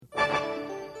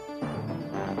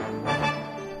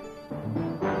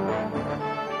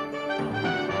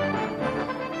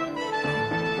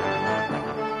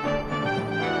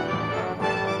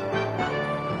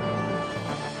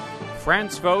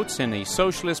France votes in a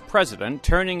socialist president,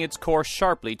 turning its course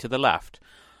sharply to the left.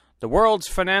 The world's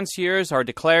financiers are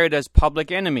declared as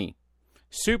public enemy.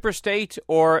 Superstate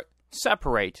or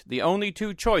separate, the only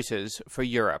two choices for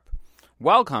Europe.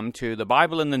 Welcome to the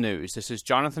Bible in the News. This is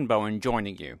Jonathan Bowen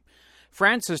joining you.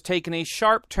 France has taken a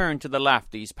sharp turn to the left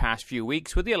these past few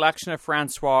weeks with the election of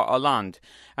François Hollande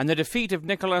and the defeat of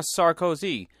Nicolas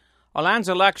Sarkozy. Hollande's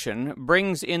election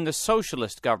brings in the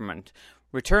socialist government,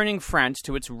 returning France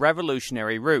to its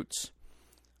revolutionary roots.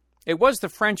 It was the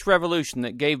French Revolution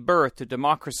that gave birth to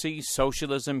democracy,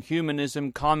 socialism,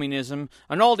 humanism, communism,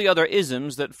 and all the other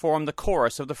isms that form the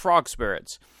chorus of the frog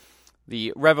spirits.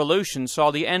 The revolution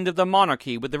saw the end of the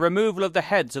monarchy with the removal of the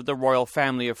heads of the royal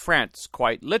family of France,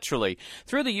 quite literally,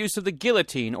 through the use of the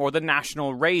guillotine or the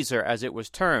national razor as it was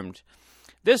termed.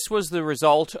 This was the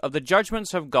result of the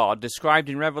judgments of God described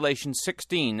in Revelation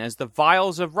 16 as the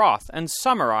vials of wrath and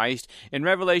summarized in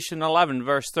Revelation 11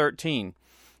 verse 13.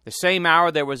 The same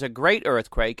hour there was a great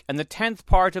earthquake, and the 10th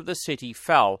part of the city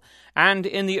fell. And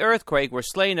in the earthquake were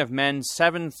slain of men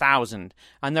 7,000,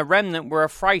 and the remnant were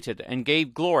affrighted, and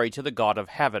gave glory to the God of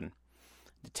heaven.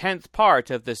 The 10th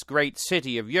part of this great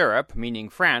city of Europe, meaning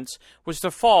France, was to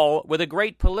fall with a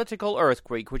great political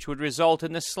earthquake which would result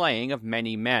in the slaying of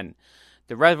many men.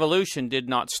 The revolution did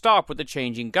not stop with the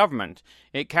changing government.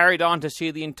 It carried on to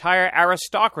see the entire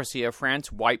aristocracy of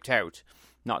France wiped out.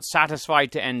 Not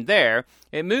satisfied to end there,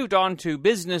 it moved on to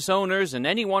business owners and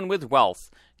anyone with wealth.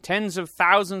 Tens of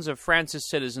thousands of France's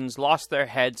citizens lost their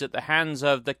heads at the hands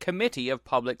of the Committee of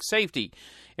Public Safety,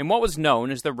 in what was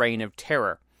known as the Reign of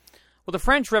Terror. Well, the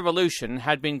French Revolution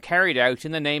had been carried out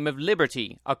in the name of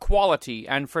liberty, equality,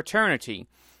 and fraternity,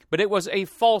 but it was a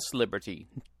false liberty,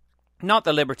 not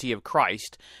the liberty of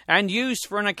Christ, and used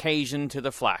for an occasion to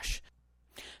the flesh.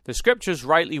 The Scriptures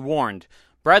rightly warned,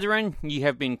 "Brethren, ye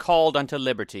have been called unto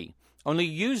liberty. Only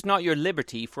use not your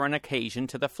liberty for an occasion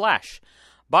to the flesh,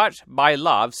 but by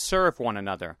love serve one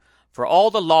another. For all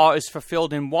the law is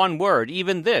fulfilled in one word,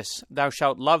 even this, thou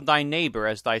shalt love thy neighbor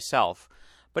as thyself.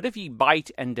 But if ye bite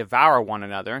and devour one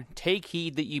another, take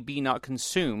heed that ye be not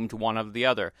consumed one of the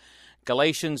other."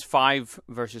 Galatians 5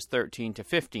 verses 13 to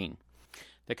 15.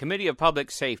 The Committee of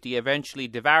Public Safety eventually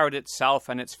devoured itself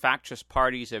and its factious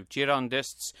parties of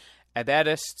Girondists,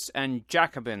 Heberists, and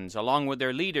Jacobins, along with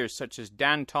their leaders such as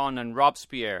Danton and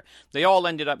Robespierre. They all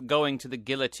ended up going to the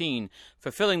guillotine,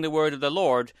 fulfilling the word of the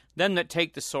Lord, "Them that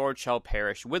take the sword shall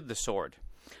perish with the sword."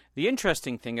 The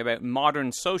interesting thing about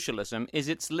modern socialism is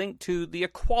its link to the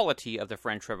equality of the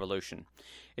French Revolution.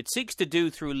 It seeks to do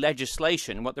through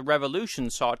legislation what the Revolution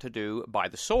sought to do by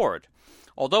the sword.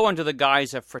 Although under the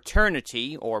guise of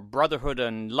fraternity, or brotherhood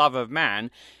and love of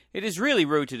man, it is really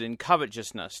rooted in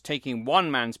covetousness, taking one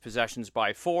man's possessions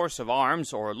by force of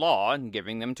arms or law and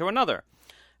giving them to another.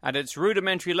 At its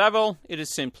rudimentary level, it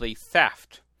is simply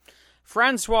theft.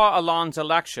 François Hollande's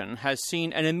election has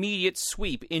seen an immediate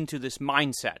sweep into this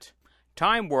mindset.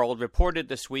 Time World reported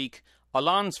this week,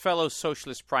 Hollande's fellow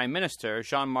socialist prime minister,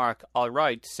 Jean-Marc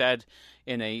Ayrault, said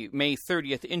in a May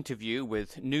 30th interview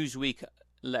with Newsweek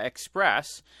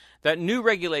L'Express that new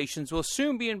regulations will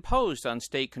soon be imposed on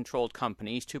state-controlled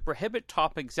companies to prohibit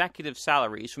top executive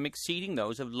salaries from exceeding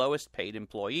those of lowest-paid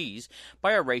employees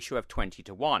by a ratio of 20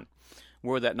 to 1.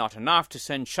 Were that not enough to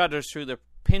send shudders through the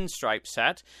pinstripe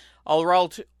set,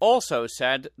 Ayrault also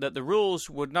said that the rules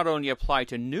would not only apply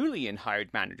to newly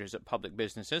hired managers at public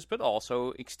businesses, but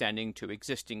also extending to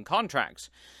existing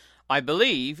contracts. "I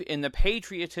believe in the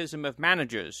patriotism of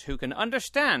managers who can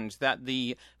understand that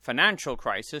the financial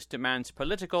crisis demands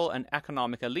political and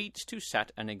economic elites to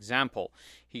set an example,"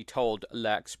 he told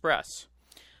L'Express.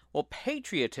 Well,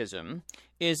 patriotism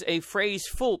is a phrase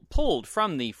pulled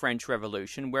from the French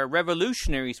Revolution, where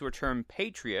revolutionaries were termed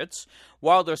patriots,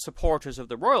 while their supporters of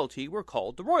the royalty were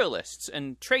called the royalists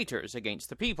and traitors against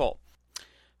the people.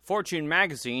 Fortune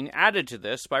magazine added to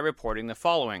this by reporting the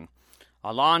following.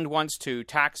 Hollande wants to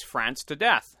tax France to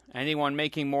death. Anyone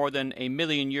making more than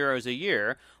 €1,000,000 a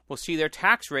year will see their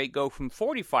tax rate go from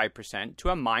 45% to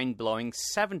a mind-blowing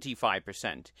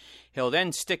 75%. He'll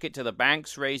then stick it to the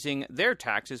banks, raising their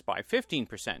taxes by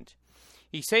 15%.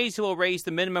 He says he will raise the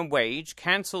minimum wage,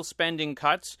 cancel spending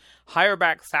cuts, hire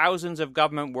back thousands of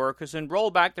government workers, and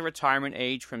roll back the retirement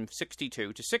age from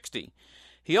 62 to 60.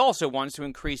 He also wants to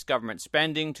increase government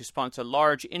spending to sponsor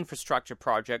large infrastructure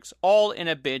projects, all in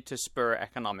a bid to spur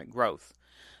economic growth.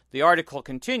 The article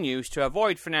continues, to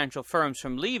avoid financial firms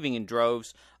from leaving in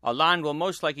droves, Hollande will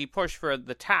most likely push for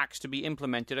the tax to be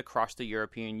implemented across the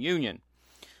European Union.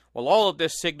 Well, all of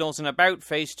this signals an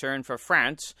about-face turn for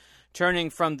France, turning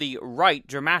from the right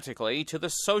dramatically to the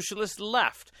socialist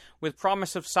left, with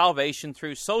promise of salvation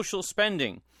through social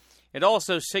spending. It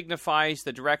also signifies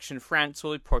the direction France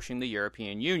will be pushing the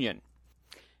European Union.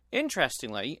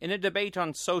 Interestingly, in a debate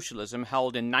on socialism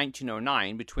held in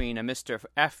 1909 between a Mr.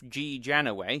 F. G.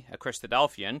 Janaway, a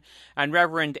Christadelphian, and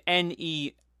Reverend N.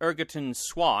 E. Ergeton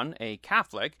Swan, a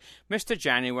Catholic, Mr.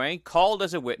 Janaway called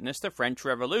as a witness the French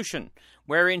Revolution,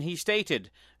 wherein he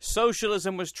stated,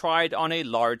 "Socialism was tried on a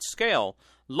large scale.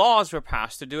 Laws were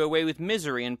passed to do away with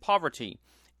misery and poverty.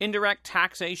 Indirect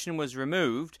taxation was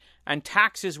removed, and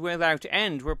taxes without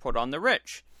end were put on the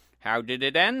rich. How did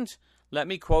it end? Let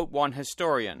me quote one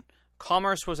historian.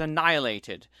 Commerce was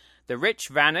annihilated. The rich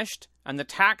vanished, and the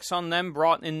tax on them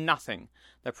brought in nothing.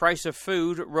 The price of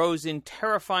food rose in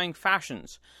terrifying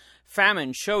fashions.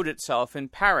 Famine showed itself in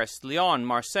Paris, Lyon,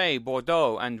 Marseille,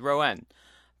 Bordeaux, and Rouen.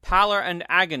 Pallor and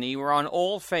agony were on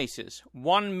all faces.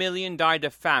 1 million died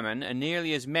of famine, and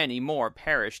nearly as many more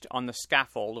perished on the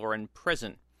scaffold or in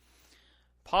prison."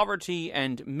 Poverty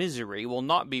and misery will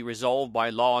not be resolved by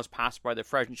laws passed by the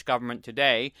French government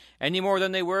today, any more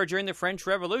than they were during the French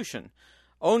Revolution.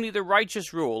 Only the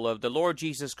righteous rule of the Lord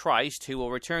Jesus Christ, who will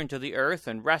return to the earth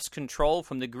and wrest control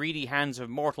from the greedy hands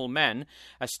of mortal men,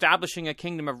 establishing a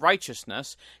kingdom of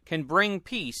righteousness, can bring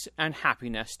peace and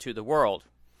happiness to the world.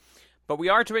 But we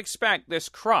are to expect this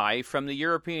cry from the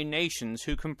European nations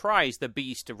who comprise the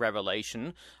beast of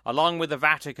Revelation, along with the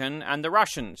Vatican and the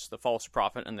Russians, the false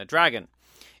prophet and the dragon.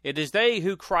 It is they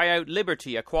who cry out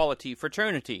liberty, equality,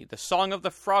 fraternity, the song of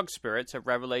the frog spirits of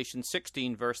Revelation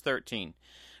 16, verse 13.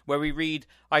 Where we read,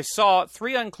 "I saw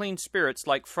 3 unclean spirits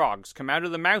like frogs come out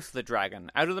of the mouth of the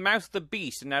dragon, out of the mouth of the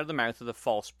beast, and out of the mouth of the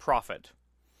false prophet."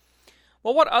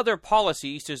 Well, what other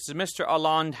policies does Mr.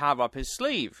 Hollande have up his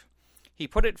sleeve? He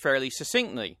put it fairly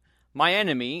succinctly. My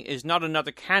enemy is not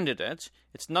another candidate,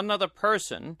 it's not another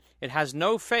person, it has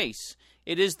no face,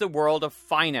 it is the world of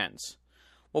finance.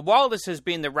 Well, while this has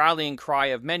been the rallying cry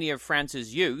of many of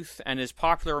France's youth and is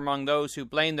popular among those who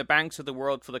blame the banks of the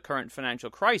world for the current financial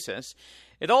crisis,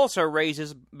 it also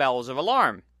raises bells of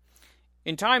alarm.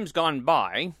 In times gone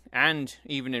by, and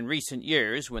even in recent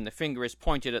years when the finger is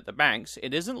pointed at the banks,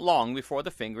 it isn't long before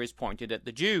the finger is pointed at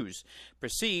the Jews,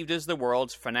 perceived as the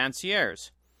world's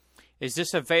financiers. Is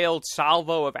this a veiled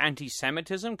salvo of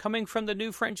anti-Semitism coming from the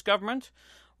new French government?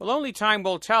 Well, only time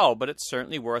will tell, but it's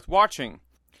certainly worth watching.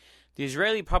 The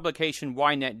Israeli publication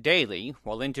Ynet Daily,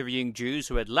 while interviewing Jews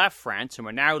who had left France and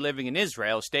were now living in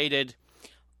Israel, stated,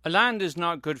 "Hollande is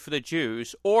not good for the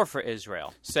Jews or for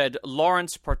Israel," said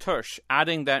Lawrence Portush,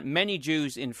 adding that many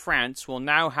Jews in France will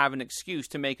now have an excuse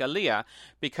to make Aliyah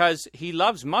because he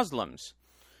loves Muslims.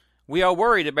 "We are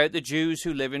worried about the Jews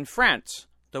who live in France.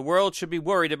 The world should be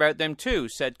worried about them too,"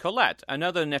 said Colette,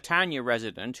 another Netanya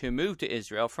resident who moved to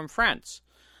Israel from France.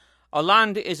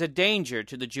 "Hollande is a danger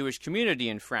to the Jewish community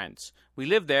in France. We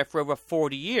lived there for over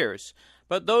 40 years,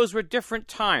 but those were different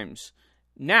times.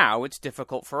 Now it's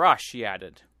difficult for us," she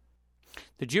added.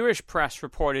 The Jewish press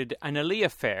reported an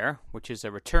Aliyah fair, which is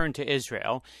a return to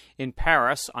Israel, in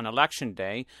Paris on election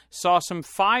day, saw some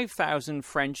 5,000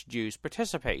 French Jews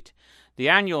participate. The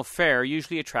annual fair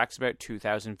usually attracts about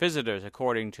 2,000 visitors,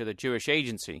 according to the Jewish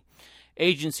agency.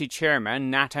 Agency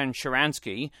chairman Natan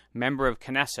Sharansky, member of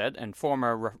Knesset and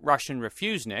former Russian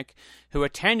refusnik, who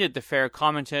attended the fair,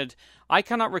 commented, "I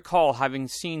cannot recall having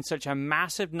seen such a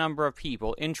massive number of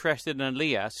people interested in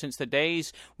Aliyah since the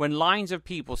days when lines of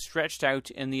people stretched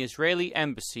out in the Israeli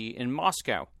embassy in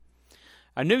Moscow."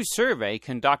 A new survey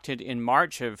conducted in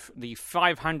March of the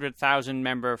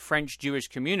 500,000-member French Jewish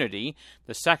community,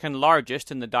 the second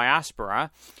largest in the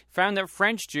diaspora, found that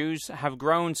French Jews have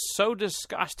grown so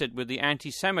disgusted with the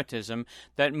anti-Semitism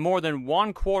that more than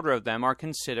 1/4 of them are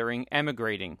considering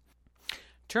emigrating.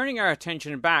 Turning our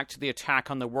attention back to the attack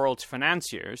on the world's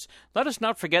financiers, let us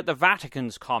not forget the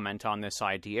Vatican's comment on this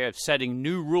idea of setting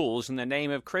new rules in the name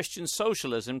of Christian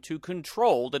socialism to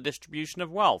control the distribution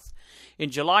of wealth.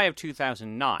 In July of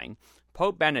 2009,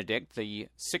 Pope Benedict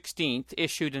XVI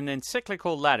issued an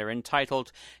encyclical letter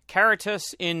entitled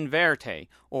Caritas in Verite,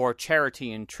 or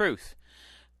Charity in Truth.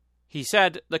 He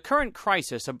said, "The current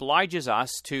crisis obliges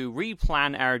us to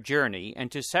replan our journey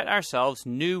and to set ourselves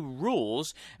new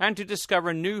rules and to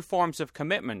discover new forms of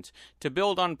commitment, to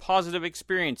build on positive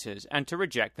experiences and to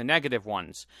reject the negative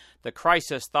ones. The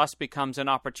crisis thus becomes an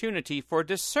opportunity for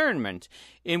discernment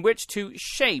in which to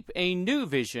shape a new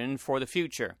vision for the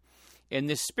future. In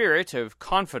this spirit of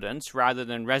confidence rather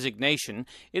than resignation,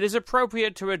 it is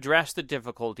appropriate to address the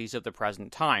difficulties of the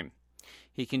present time."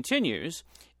 He continues,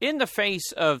 "In the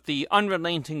face of the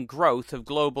unrelenting growth of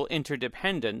global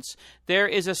interdependence, there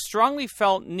is a strongly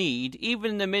felt need,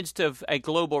 even in the midst of a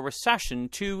global recession,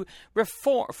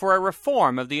 for a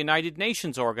reform of the United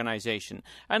Nations Organization,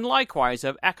 and likewise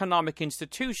of economic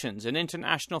institutions and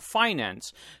international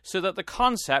finance, so that the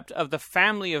concept of the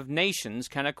family of nations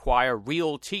can acquire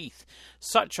real teeth.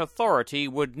 Such authority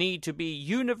would need to be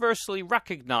universally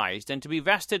recognized and to be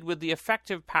vested with the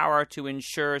effective power to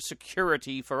ensure security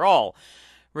for all,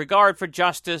 regard for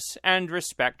justice, and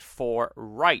respect for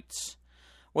rights."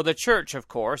 Well, the Church, of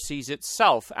course, sees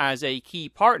itself as a key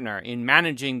partner in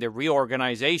managing the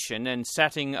reorganization and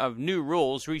setting of new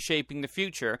rules reshaping the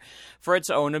future for its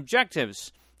own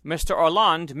objectives. Mr.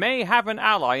 Hollande may have an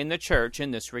ally in the Church in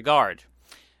this regard.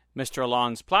 Mr.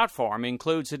 Hollande's platform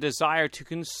includes a desire to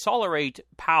consolidate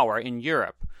power in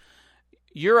Europe.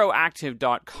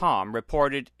 Euroactiv.com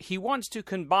reported he wants to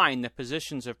combine the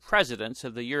positions of presidents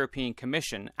of the European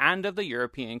Commission and of the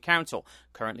European Council,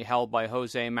 currently held by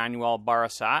José Manuel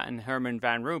Barroso and Herman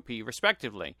Van Rompuy,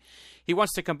 respectively. He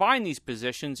wants to combine these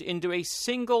positions into a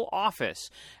single office,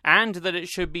 and that it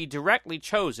should be directly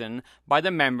chosen by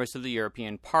the members of the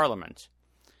European Parliament.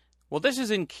 Well, this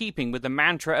is in keeping with the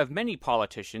mantra of many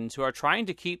politicians who are trying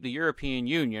to keep the European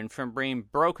Union from being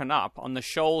broken up on the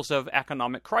shoals of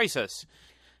economic crisis.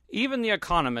 Even The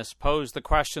Economist posed the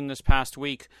question this past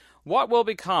week, what will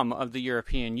become of the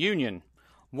European Union?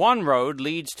 One road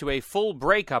leads to a full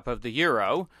breakup of the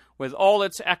euro, with all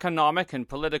its economic and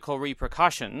political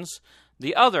repercussions.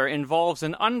 The other involves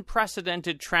an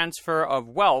unprecedented transfer of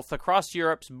wealth across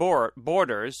Europe's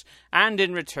borders, and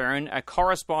in return a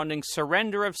corresponding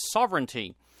surrender of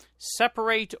sovereignty.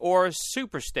 Separate or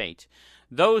superstate.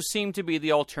 Those seem to be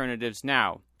the alternatives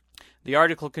now. The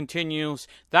article continues,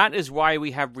 "That is why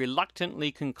we have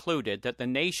reluctantly concluded that the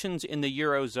nations in the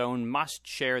Eurozone must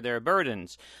share their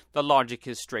burdens. The logic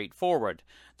is straightforward.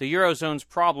 The Eurozone's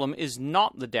problem is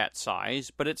not the debt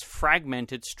size, but its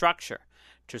fragmented structure.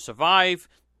 To survive,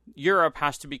 Europe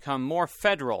has to become more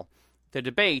federal. The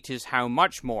debate is how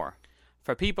much more.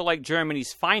 For people like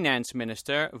Germany's finance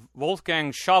minister,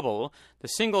 Wolfgang Schäuble, the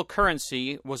single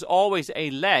currency was always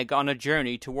a leg on a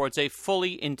journey towards a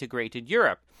fully integrated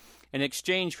Europe. In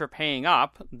exchange for paying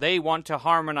up, they want to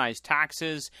harmonize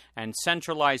taxes and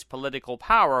centralize political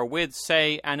power with,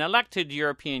 say, an elected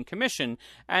European Commission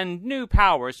and new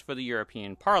powers for the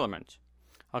European Parliament."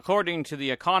 According to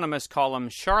The Economist column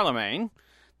Charlemagne,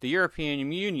 the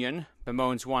European Union,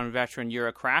 bemoans one veteran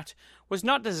Eurocrat, was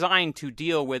not designed to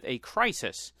deal with a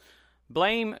crisis.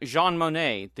 Blame Jean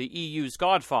Monnet, the EU's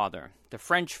godfather. The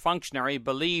French functionary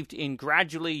believed in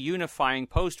gradually unifying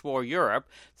post-war Europe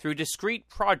through discrete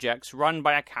projects run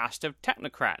by a cast of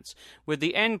technocrats, with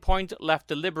the end point left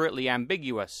deliberately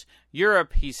ambiguous.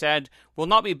 Europe, he said, will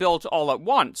not be built all at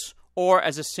once or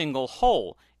as a single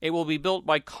whole. It will be built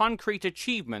by concrete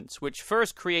achievements which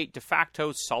first create de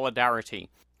facto solidarity.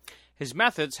 His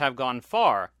methods have gone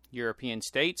far. European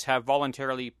states have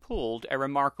voluntarily pooled a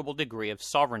remarkable degree of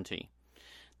sovereignty.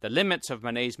 The limits of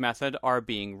Monet's method are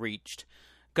being reached.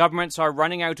 Governments are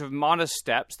running out of modest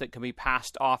steps that can be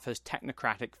passed off as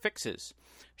technocratic fixes.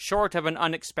 Short of an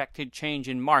unexpected change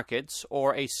in markets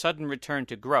or a sudden return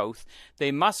to growth,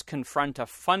 they must confront a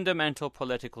fundamental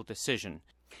political decision.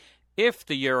 If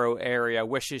the euro area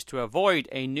wishes to avoid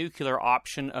a nuclear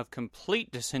option of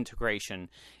complete disintegration,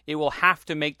 it will have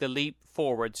to make the leap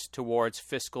forwards towards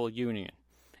fiscal union.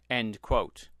 End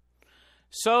quote.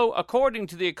 So, according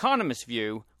to The Economist's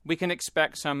view, we can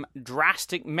expect some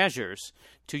drastic measures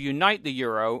to unite the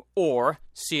euro or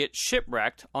see it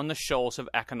shipwrecked on the shoals of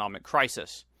economic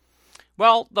crisis.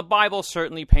 Well, the Bible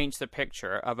certainly paints the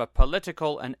picture of a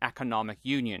political and economic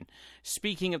union.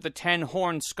 Speaking of the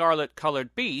 10-horned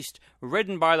scarlet-colored beast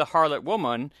ridden by the harlot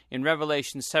woman, in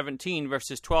Revelation 17,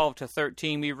 verses 12 to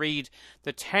 13, we read,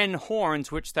 "The 10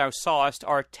 horns which thou sawest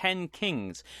are 10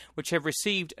 kings, which have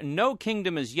received no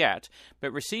kingdom as yet,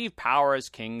 but receive power as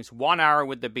kings 1 hour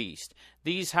with the beast.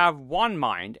 These have one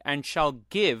mind, and shall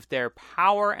give their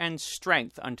power and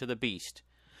strength unto the beast."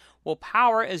 Well,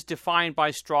 power is defined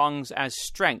by Strong's as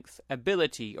strength,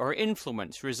 ability, or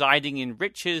influence residing in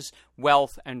riches,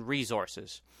 wealth, and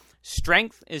resources.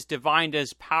 Strength is defined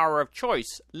as power of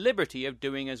choice, liberty of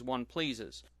doing as one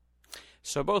pleases.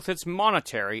 So both its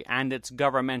monetary and its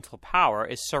governmental power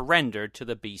is surrendered to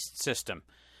the beast system.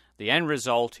 The end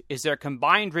result is their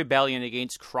combined rebellion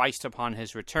against Christ upon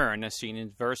his return, as seen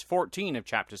in verse 14 of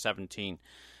chapter 17.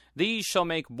 "These shall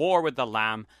make war with the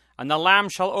Lamb, and the Lamb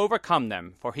shall overcome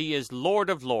them, for he is Lord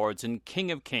of lords and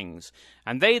King of kings,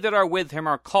 and they that are with him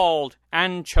are called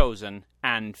and chosen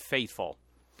and faithful."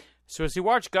 So as we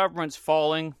watch governments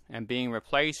falling and being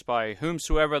replaced by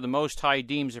whomsoever the Most High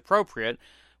deems appropriate,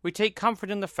 we take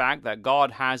comfort in the fact that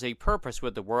God has a purpose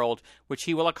with the world which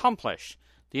he will accomplish.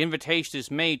 The invitation is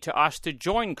made to us to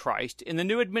join Christ in the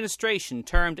new administration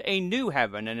termed a new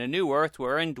heaven and a new earth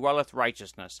wherein dwelleth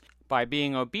righteousness, by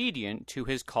being obedient to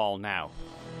his call now.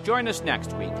 Join us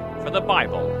next week for the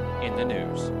Bible in the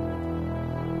News.